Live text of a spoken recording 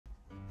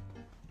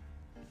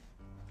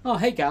Oh,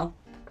 hey Gal.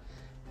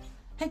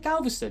 Hey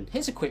Galveston,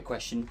 here's a quick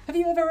question. Have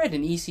you ever read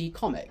an EC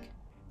comic?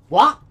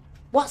 What?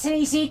 What's an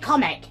EC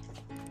comic?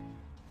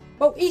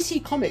 Well,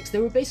 EC comics, they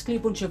were basically a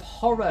bunch of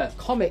horror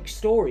comic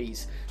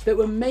stories that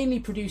were mainly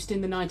produced in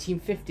the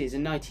 1950s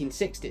and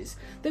 1960s.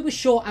 They were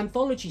short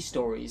anthology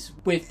stories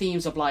with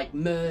themes of like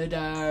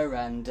murder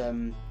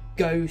and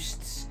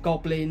ghosts,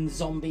 goblins,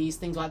 zombies,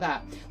 things like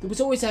that. There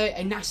was always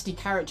a nasty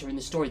character in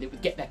the story that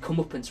would get their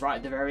comeuppance right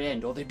at the very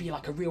end, or there'd be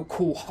like a real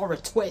cool horror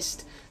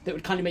twist that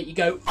would kind of make you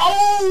go,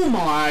 oh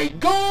my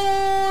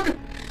god!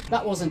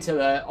 That wasn't until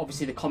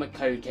obviously the comic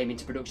code came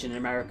into production in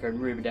America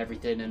and ruined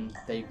everything, and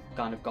they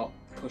kind of got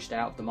pushed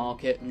out of the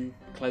market and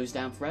closed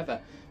down forever.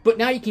 But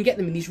now you can get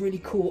them in these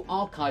really cool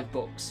archive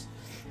books,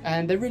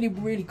 and they're really,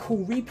 really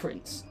cool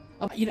reprints.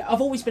 You know, I've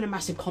always been a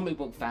massive comic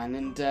book fan,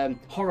 and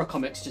horror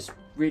comics just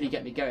really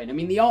get me going. I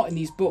mean, the art in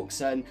these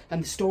books and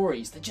the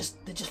stories, they're just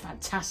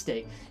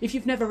fantastic. If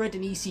you've never read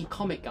an EC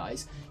comic,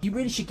 guys, you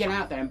really should get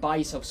out there and buy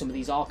yourself some of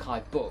these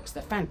archive books.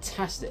 They're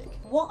fantastic.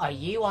 What are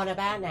you on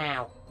about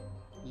now?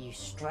 You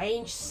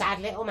strange,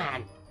 sad little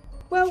man.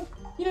 Well,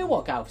 you know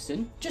what,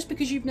 Galveston? Just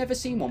because you've never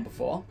seen one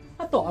before,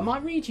 I thought I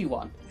might read you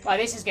one. Well,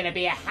 this is going to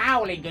be a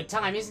howling good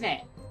time, isn't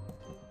it?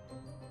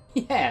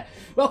 Yeah,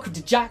 welcome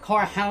to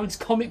JHHHOH's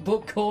Comic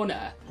Book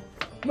Corner.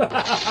 Shut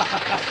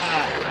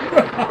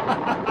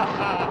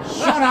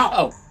up!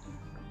 Oh,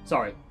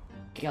 sorry.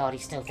 God, he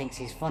still thinks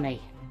he's funny.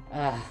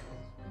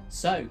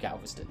 So,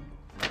 Galveston,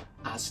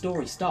 our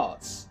story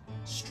starts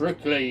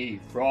strictly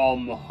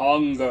from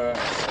hunger.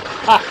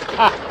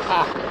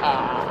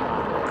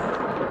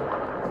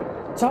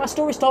 So our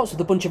story starts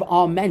with a bunch of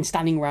armed men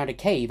standing around a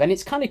cave, and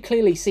it's kind of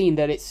clearly seen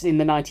that it's in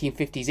the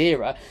 1950s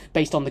era,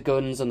 based on the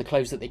guns and the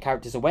clothes that the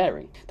characters are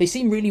wearing. They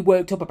seem really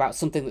worked up about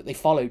something that they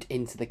followed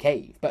into the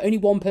cave, but only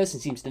one person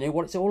seems to know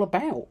what it's all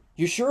about.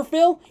 You sure,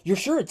 Phil? You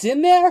sure it's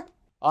in there?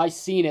 I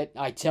seen it,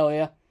 I tell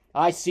you.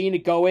 I seen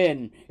it go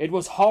in. It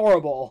was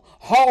horrible.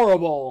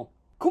 Horrible.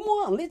 Come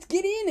on, let's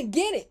get in and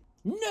get it.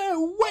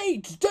 No,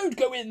 wait! Don't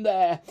go in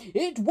there!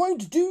 It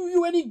won't do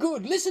you any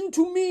good. Listen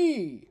to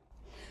me!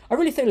 I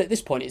really feel at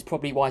this point it's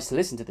probably wise to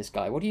listen to this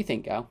guy. What do you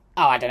think, Gal?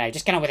 Oh, I don't know.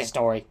 Just get on with the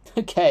story.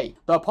 Okay.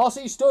 The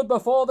posse stood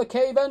before the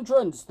cave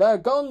entrance, their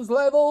guns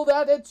levelled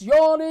at its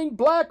yawning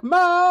black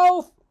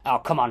mouth. Oh,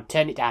 come on.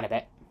 Turn it down a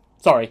bit.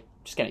 Sorry.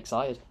 Just getting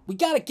excited. We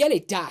gotta get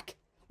it, Doc.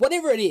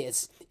 Whatever it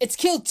is. It's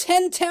killed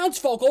 10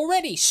 townsfolk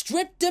already.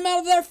 Stripped them out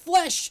of their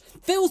flesh.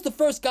 Phil's the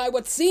first guy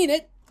what's seen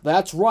it.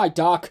 That's right,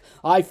 Doc.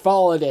 I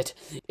followed it.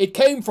 It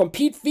came from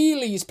Pete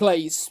Feely's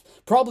place.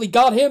 Probably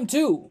got him,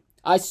 too.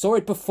 I saw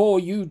it before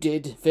you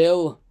did,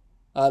 Phil.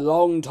 A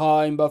long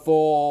time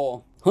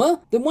before. Huh?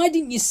 Then why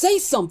didn't you say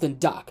something,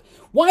 Doc?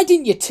 Why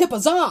didn't you tip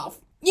us off?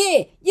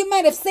 Yeah, you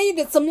might have saved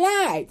us some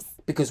lives.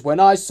 Because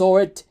when I saw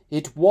it,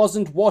 it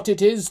wasn't what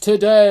it is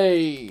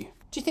today.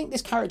 Do you think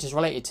this character's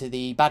related to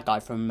the bad guy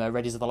from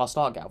Raiders of the Lost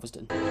Ark,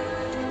 Galveston?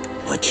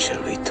 What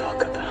shall we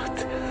talk about?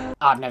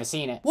 I've never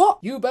seen it. What?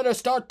 You better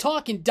start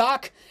talking,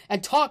 Doc,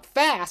 and talk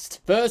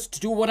fast.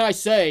 First, do what I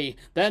say,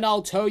 then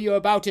I'll tell you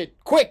about it.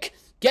 Quick!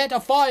 Get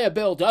a fire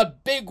built, a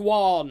big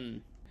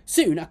one!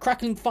 Soon, a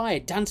crackling fire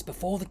danced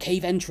before the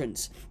cave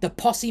entrance. The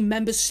posse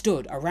members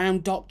stood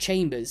around Doc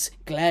Chambers,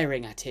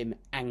 glaring at him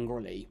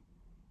angrily.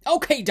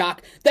 Okay,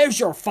 Doc, there's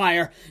your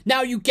fire.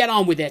 Now you get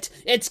on with it.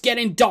 It's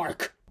getting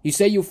dark. You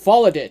say you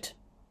followed it?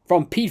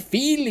 From Pete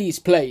Feely's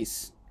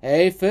place?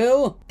 Hey,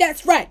 Phil?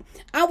 That's right.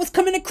 I was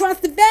coming across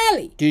the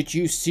valley. Did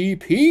you see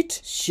Pete?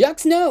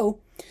 Shucks, no.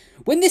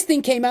 When this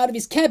thing came out of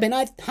his cabin,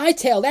 I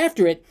hightailed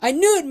after it. I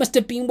knew it must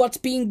have been what's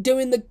been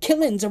doing the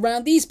killings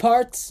around these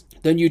parts.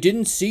 Then you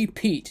didn't see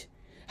Pete.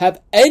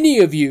 Have any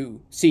of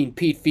you seen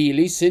Pete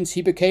Feely since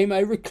he became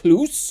a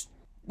recluse?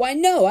 Why,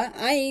 no,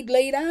 I ain't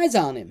laid eyes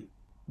on him.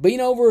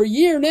 Been over a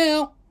year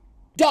now.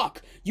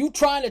 Doc, you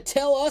trying to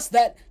tell us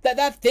that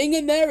thing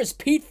in there is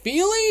Pete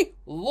Feely?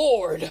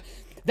 Lord,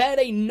 that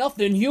ain't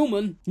nothing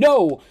human.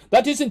 No,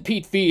 that isn't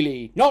Pete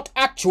Feely. Not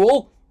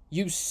actual.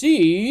 You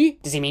see...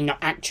 Does he mean not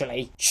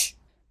actually? Shh.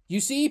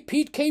 You see,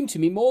 Pete came to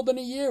me more than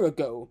a year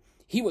ago.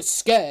 He was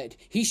scared.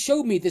 He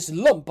showed me this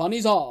lump on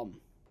his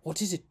arm.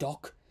 What is it,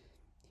 Doc?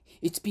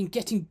 It's been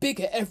getting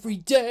bigger every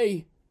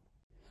day.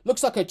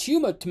 Looks like a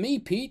tumour to me,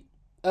 Pete.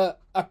 A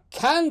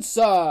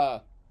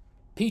cancer.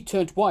 Pete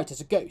turned white as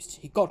a ghost.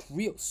 He got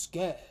real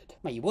scared.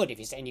 Well, you would if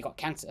you're saying you got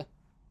cancer.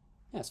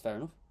 That's fair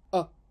enough.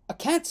 A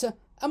cancer?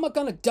 Am I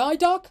gonna die,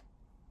 Doc?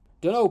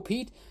 Dunno,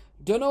 Pete.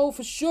 Dunno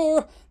for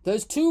sure.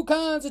 There's two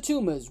kinds of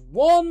tumours.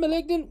 One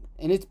malignant,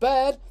 and it's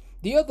bad.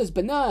 The other's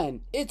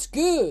benign. It's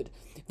good.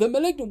 The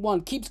malignant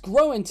one keeps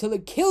growing till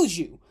it kills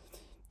you.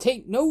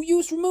 Tain't no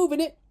use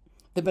removing it.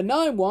 The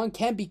benign one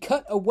can be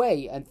cut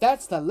away, and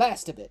that's the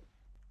last of it.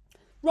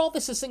 Rather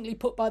succinctly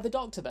put by the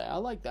doctor there. I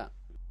like that.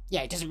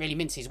 Yeah, he doesn't really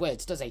mince his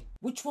words, does he?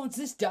 Which one's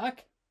this,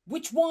 Doc?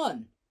 Which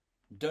one?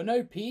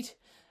 Dunno, Pete.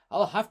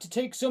 I'll have to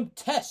take some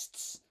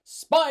tests.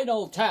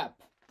 Spinal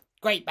tap.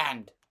 Great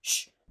band.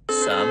 Shh.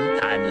 Some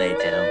time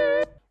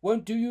later.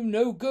 Won't do you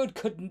no good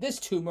cutting this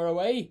tumour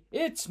away.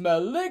 It's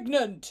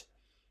malignant.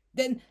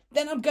 Then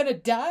I'm gonna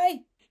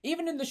die?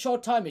 Even in the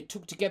short time it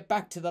took to get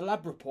back to the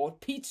lab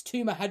report, Pete's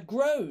tumour had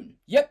grown.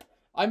 Yep,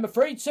 I'm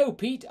afraid so,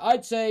 Pete.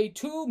 I'd say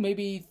 2,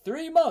 maybe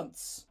 3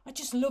 months. I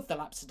just love the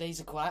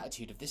lapsadaisical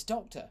attitude of this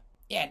doctor.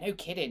 Yeah, no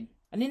kidding.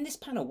 And in this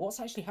panel, what's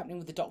actually happening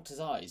with the doctor's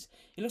eyes?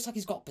 It looks like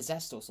he's got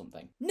possessed or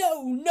something.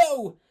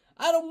 No!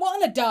 I don't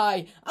want to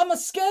die! I'm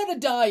scared of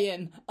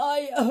dying!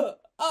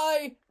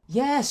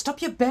 Yeah,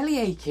 stop your belly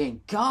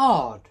aching.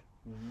 God.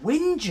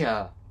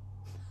 Whinger.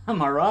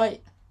 Am I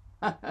right?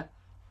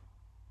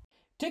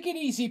 Take it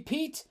easy,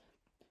 Pete.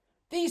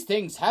 These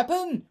things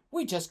happen.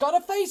 We just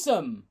gotta face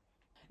them.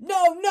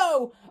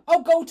 No!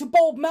 I'll go to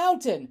Bald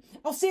Mountain.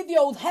 I'll see the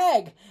old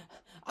hag.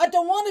 I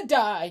don't want to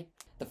die.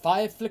 The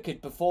fire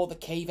flickered before the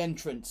cave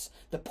entrance.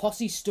 The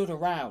posse stood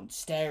around,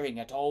 staring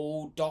at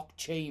old Doc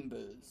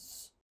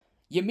Chambers.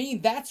 You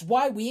mean that's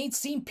why we ain't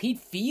seen Pete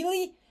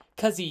Feely?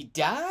 'Cause he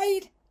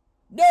died?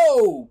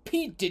 No,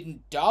 Pete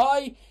didn't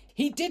die.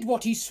 He did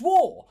what he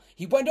swore.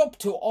 He went up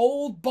to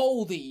old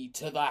Baldy,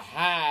 to the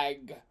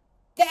hag.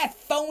 That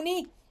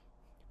phony?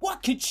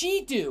 What could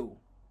she do?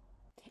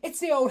 It's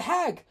the old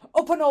hag,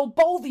 up on old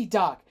Baldy,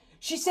 Doc.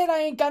 She said I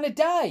ain't gonna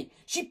die.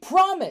 She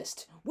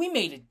promised. We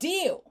made a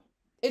deal.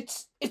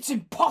 It's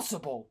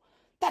impossible.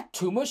 That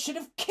tumour should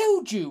have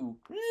killed you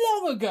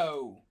long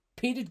ago.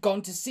 Pete had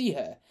gone to see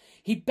her.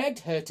 He'd begged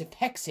her to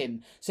hex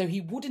him so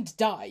he wouldn't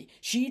die.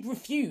 She'd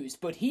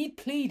refused, but he'd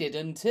pleaded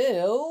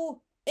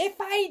until... If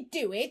I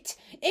do it,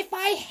 if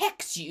I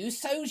hex you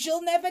so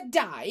you'll never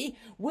die,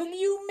 will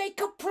you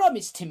make a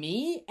promise to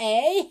me,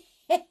 eh?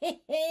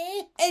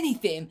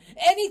 Anything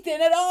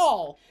at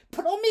all.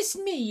 Promise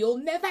me you'll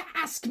never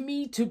ask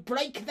me to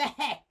break the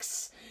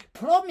hex.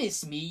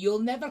 Promise me you'll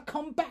never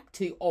come back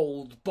to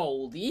old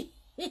Baldy.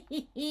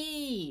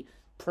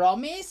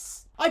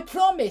 Promise? I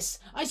promise.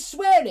 I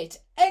swear it.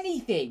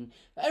 Anything.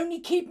 Only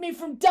keep me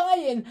from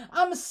dying.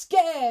 I'm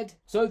scared.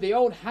 So the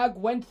old hag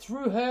went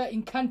through her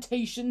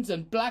incantations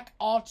and black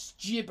arts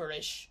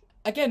gibberish.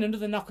 Again,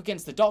 another knock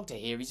against the doctor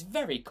here. He's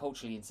very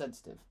culturally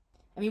insensitive.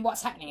 I mean,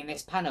 what's happening in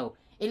this panel?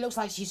 It looks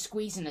like she's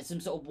squeezing at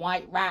some sort of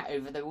white rat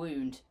over the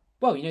wound.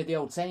 Well, you know the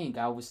old saying,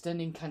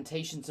 Galveston,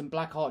 incantations and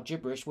black art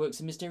gibberish works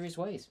in mysterious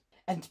ways.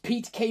 And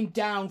Pete came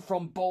down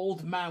from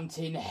Bald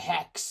Mountain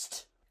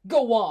hexed.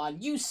 Go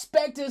on, you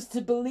expect us to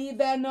believe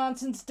that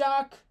nonsense,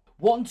 Doc?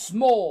 Once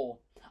more,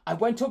 I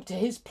went up to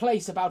his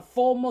place about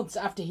 4 months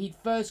after he'd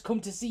first come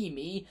to see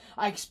me.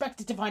 I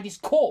expected to find his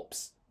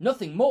corpse,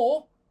 nothing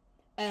more.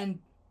 And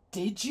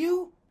did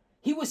you?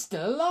 He was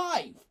still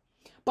alive.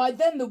 By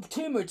then the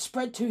tumour had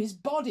spread to his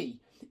body.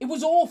 It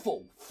was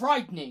awful,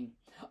 frightening.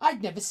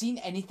 I'd never seen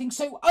anything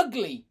so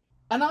ugly.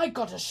 And I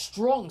got a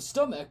strong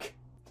stomach.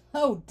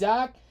 Oh,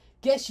 Doc,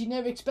 guess you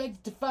never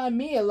expected to find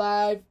me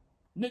alive.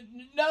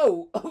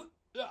 No,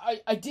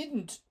 I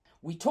didn't.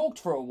 We talked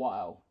for a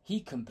while. He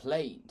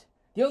complained.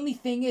 The only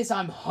thing is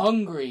I'm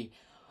hungry.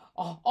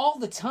 All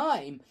the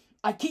time.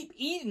 I keep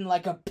eating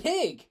like a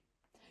pig.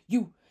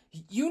 You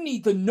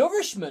need the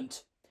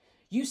nourishment.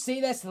 You say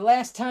that's the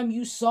last time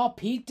you saw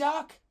Pete,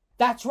 Doc?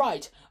 That's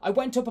right. I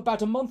went up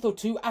about a month or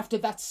 2 after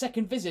that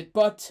second visit,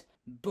 but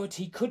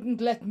he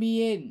couldn't let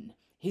me in.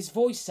 His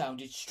voice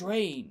sounded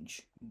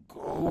strange.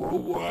 Go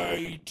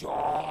away,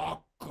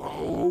 Doc. Go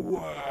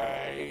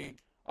away.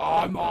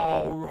 I'm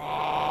all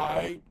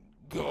right.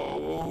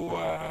 Go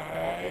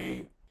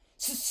away.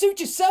 Suit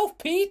yourself,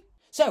 Pete.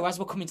 So, as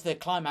we're coming to the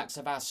climax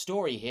of our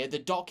story here, the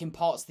doc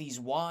imparts these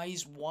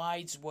wise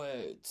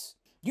words.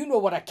 You know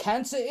what a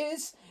cancer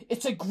is?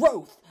 It's a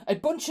growth, a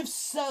bunch of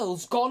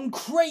cells gone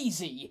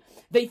crazy.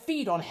 They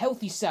feed on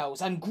healthy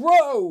cells and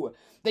grow.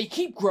 They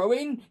keep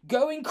growing,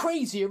 going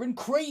crazier and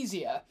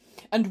crazier.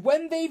 And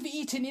when they've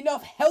eaten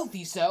enough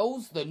healthy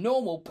cells, the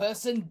normal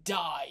person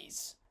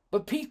dies.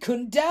 But Pete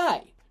couldn't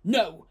die.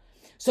 No.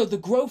 So the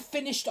growth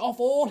finished off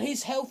all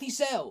his healthy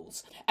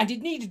cells, and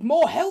it needed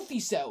more healthy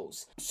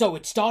cells. So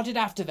it started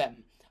after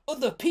them.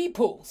 Other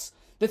people's.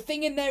 The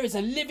thing in there is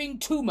a living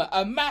tumour,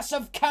 a mass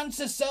of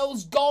cancer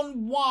cells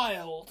gone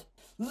wild.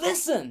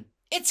 Listen,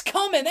 it's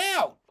coming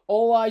out.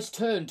 All eyes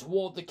turned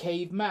toward the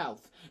cave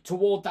mouth,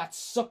 toward that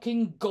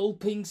sucking,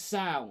 gulping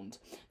sound.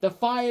 The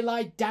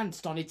firelight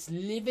danced on its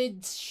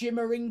livid,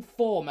 shimmering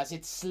form as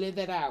it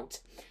slithered out.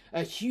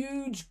 A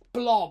huge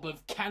blob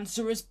of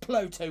cancerous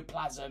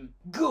protoplasm.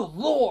 Good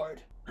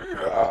Lord!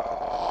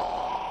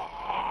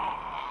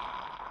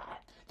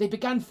 They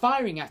began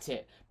firing at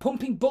it,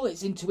 pumping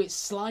bullets into its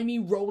slimy,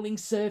 rolling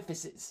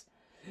surfaces.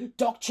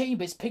 Doc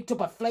Chambers picked up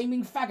a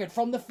flaming faggot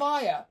from the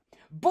fire.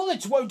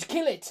 Bullets won't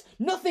kill it!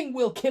 Nothing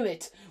will kill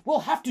it! We'll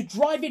have to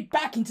drive it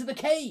back into the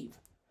cave!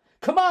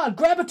 Come on,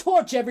 grab a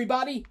torch,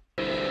 everybody!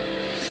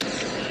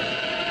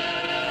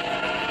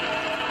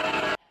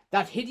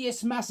 That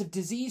hideous mass of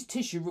diseased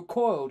tissue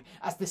recoiled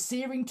as the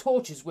searing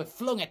torches were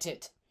flung at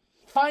it.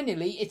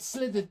 Finally, it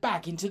slithered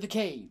back into the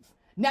cave.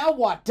 Now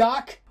what,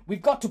 Doc?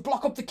 We've got to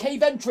block up the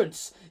cave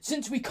entrance.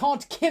 Since we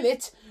can't kill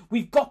it,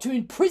 we've got to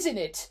imprison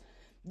it.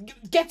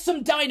 Get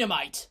some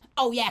dynamite.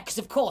 Oh yeah, because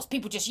of course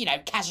people just,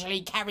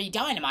 casually carry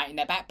dynamite in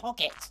their back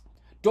pockets.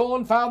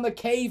 Dawn found the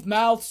cave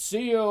mouth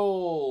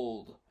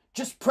sealed.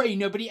 Just pray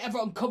nobody ever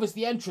uncovers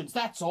the entrance,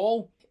 that's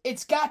all.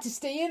 It's got to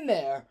stay in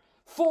there.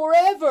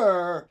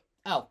 Forever.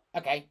 Oh,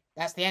 okay.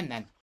 That's the end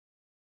then.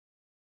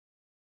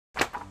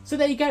 So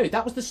there you go,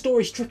 that was the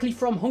story Strictly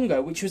from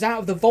Hunger, which was out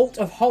of the Vault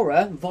of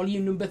Horror,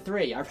 volume number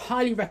 3. I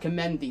highly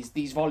recommend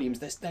these volumes,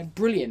 they're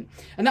brilliant.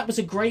 And that was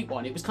a great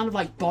one. It was kind of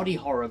like body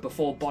horror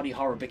before body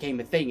horror became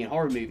a thing in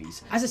horror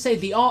movies. As I say,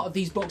 the art of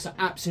these books are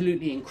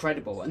absolutely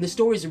incredible, and the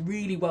stories are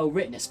really well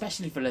written,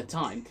 especially for the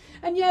time.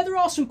 And yeah, there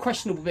are some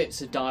questionable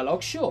bits of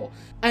dialogue, sure.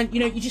 And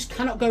you know, you just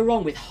cannot go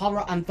wrong with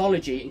horror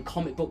anthology in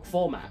comic book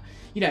format.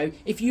 You know,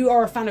 if you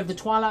are a fan of The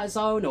Twilight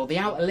Zone or The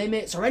Outer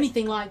Limits or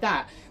anything like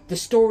that, the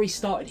story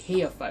started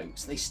here,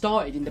 folks. They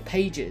started in the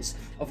pages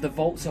of the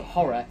Vaults of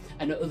Horror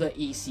and other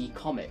EC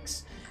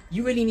comics.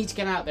 You really need to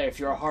get out there if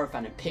you're a horror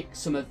fan and pick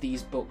some of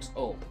these books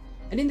up.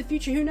 And in the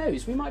future, who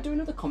knows, we might do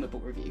another comic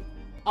book review.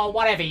 Oh,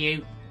 whatever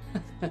you.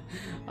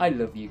 I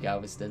love you,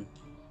 Galveston.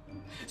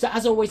 So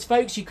as always,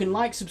 folks, you can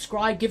like,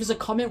 subscribe, give us a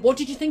comment. What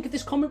did you think of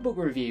this comic book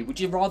review?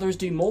 Would you rather us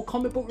do more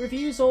comic book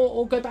reviews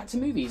or go back to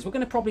movies? We're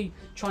going to probably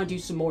try and do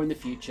some more in the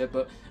future,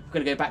 but we're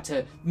going to go back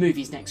to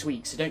movies next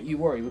week, so don't you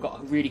worry. We've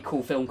got a really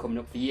cool film coming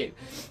up for you.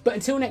 But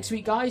until next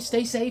week, guys,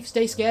 stay safe,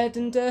 stay scared,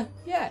 and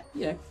yeah,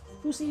 you know,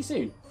 we'll see you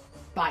soon.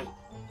 Bye.